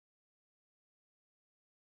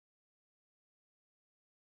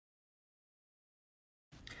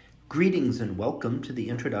Greetings and welcome to the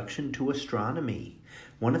Introduction to Astronomy.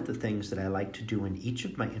 One of the things that I like to do in each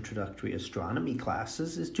of my introductory astronomy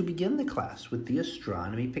classes is to begin the class with the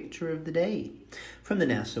astronomy picture of the day from the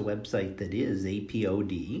NASA website that is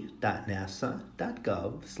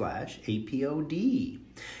apod.nasa.gov/apod.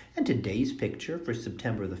 And today's picture for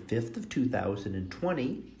September the 5th of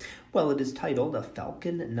 2020, well, it is titled a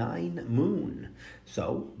Falcon 9 moon.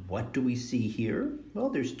 So what do we see here? Well,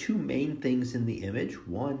 there's two main things in the image.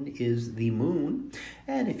 One is the moon,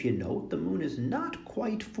 and if you note, the moon is not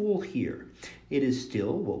quite full here. It is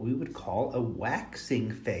still what we would call a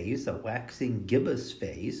waxing phase, a waxing gibbous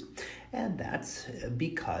phase, and that's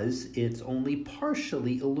because it's only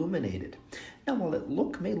partially illuminated. Now, while it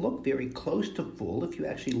may look very close to full, if you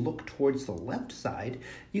actually look towards the left side,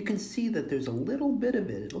 you can see that there's a little bit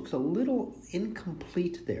of it. It looks a little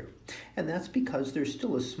incomplete there. And that's because there's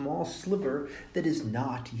still a small sliver that is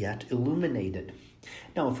not yet illuminated.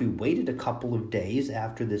 Now, if we waited a couple of days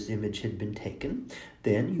after this image had been taken,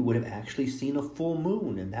 then you would have actually seen a full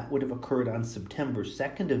moon, and that would have occurred on September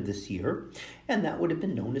 2nd of this year, and that would have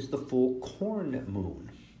been known as the full corn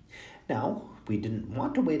moon. Now, we didn't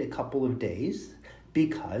want to wait a couple of days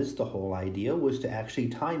because the whole idea was to actually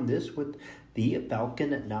time this with the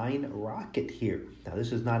Falcon 9 rocket here. Now,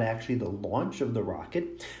 this is not actually the launch of the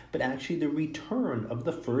rocket, but actually the return of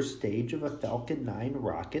the first stage of a Falcon 9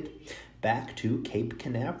 rocket back to Cape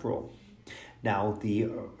Canaveral. Now,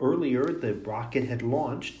 earlier the rocket had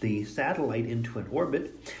launched the satellite into an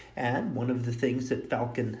orbit, and one of the things that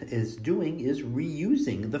Falcon is doing is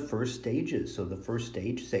reusing the first stages. So the first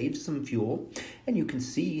stage saves some fuel, and you can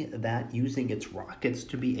see that using its rockets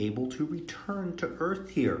to be able to return to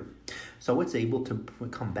Earth here. So it's able to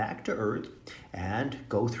come back to Earth and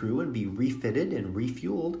go through and be refitted and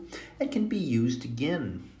refueled and can be used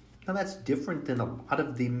again. Now, that's different than a lot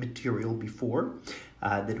of the material before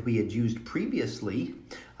that we had used previously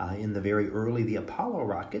in the very early the Apollo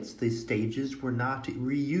rockets. The stages were not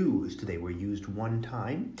reused. They were used one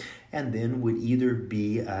time and then would either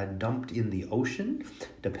be dumped in the ocean,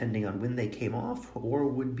 depending on when they came off, or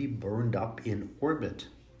would be burned up in orbit.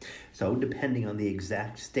 So depending on the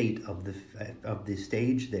exact state of the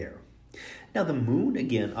stage there. Now, the moon,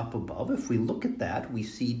 again, up above, if we look at that, we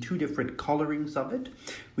see two different colorings of it.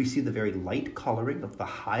 We see the very light coloring of the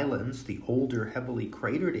highlands, the older, heavily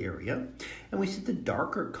cratered area, and we see the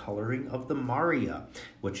darker coloring of the Maria,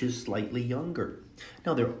 which is slightly younger.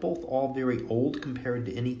 Now, they're both all very old compared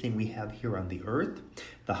to anything we have here on the Earth.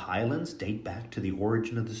 The highlands date back to the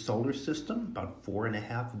origin of the solar system, about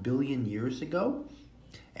 4.5 billion years ago,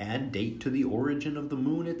 and date to the origin of the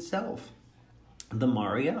moon itself. The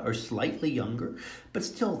Maria are slightly younger, but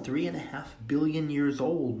still 3.5 billion years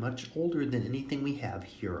old, much older than anything we have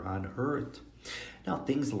here on Earth. Now,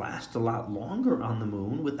 things last a lot longer on the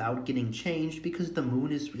moon without getting changed because the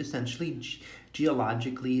moon is essentially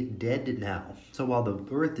geologically dead now. So while the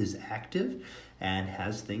Earth is active and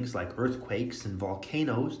has things like earthquakes and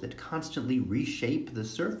volcanoes that constantly reshape the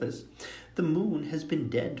surface, the moon has been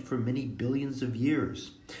dead for many billions of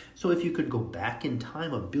years. So if you could go back in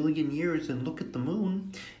time 1 billion years and look at the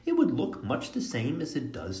moon, it would look much the same as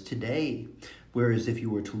it does today. Whereas if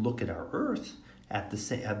you were to look at our Earth at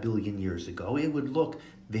 1 billion years ago, it would look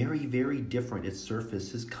very, very different. Its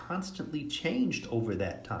surface has constantly changed over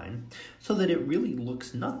that time, so that it really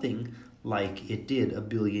looks nothing like it did 1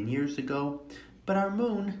 billion years ago, but our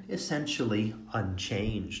moon essentially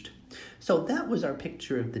unchanged. So that was our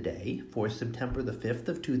picture of the day for September the 5th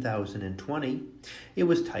of 2020. It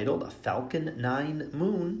was titled a Falcon 9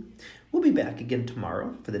 moon. We'll be back again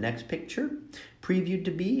tomorrow for the next picture, previewed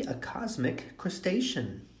to be a cosmic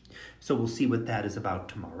crustacean. So we'll see what that is about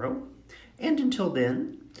tomorrow. And until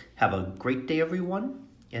then, have a great day, everyone,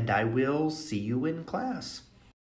 and I will see you in class.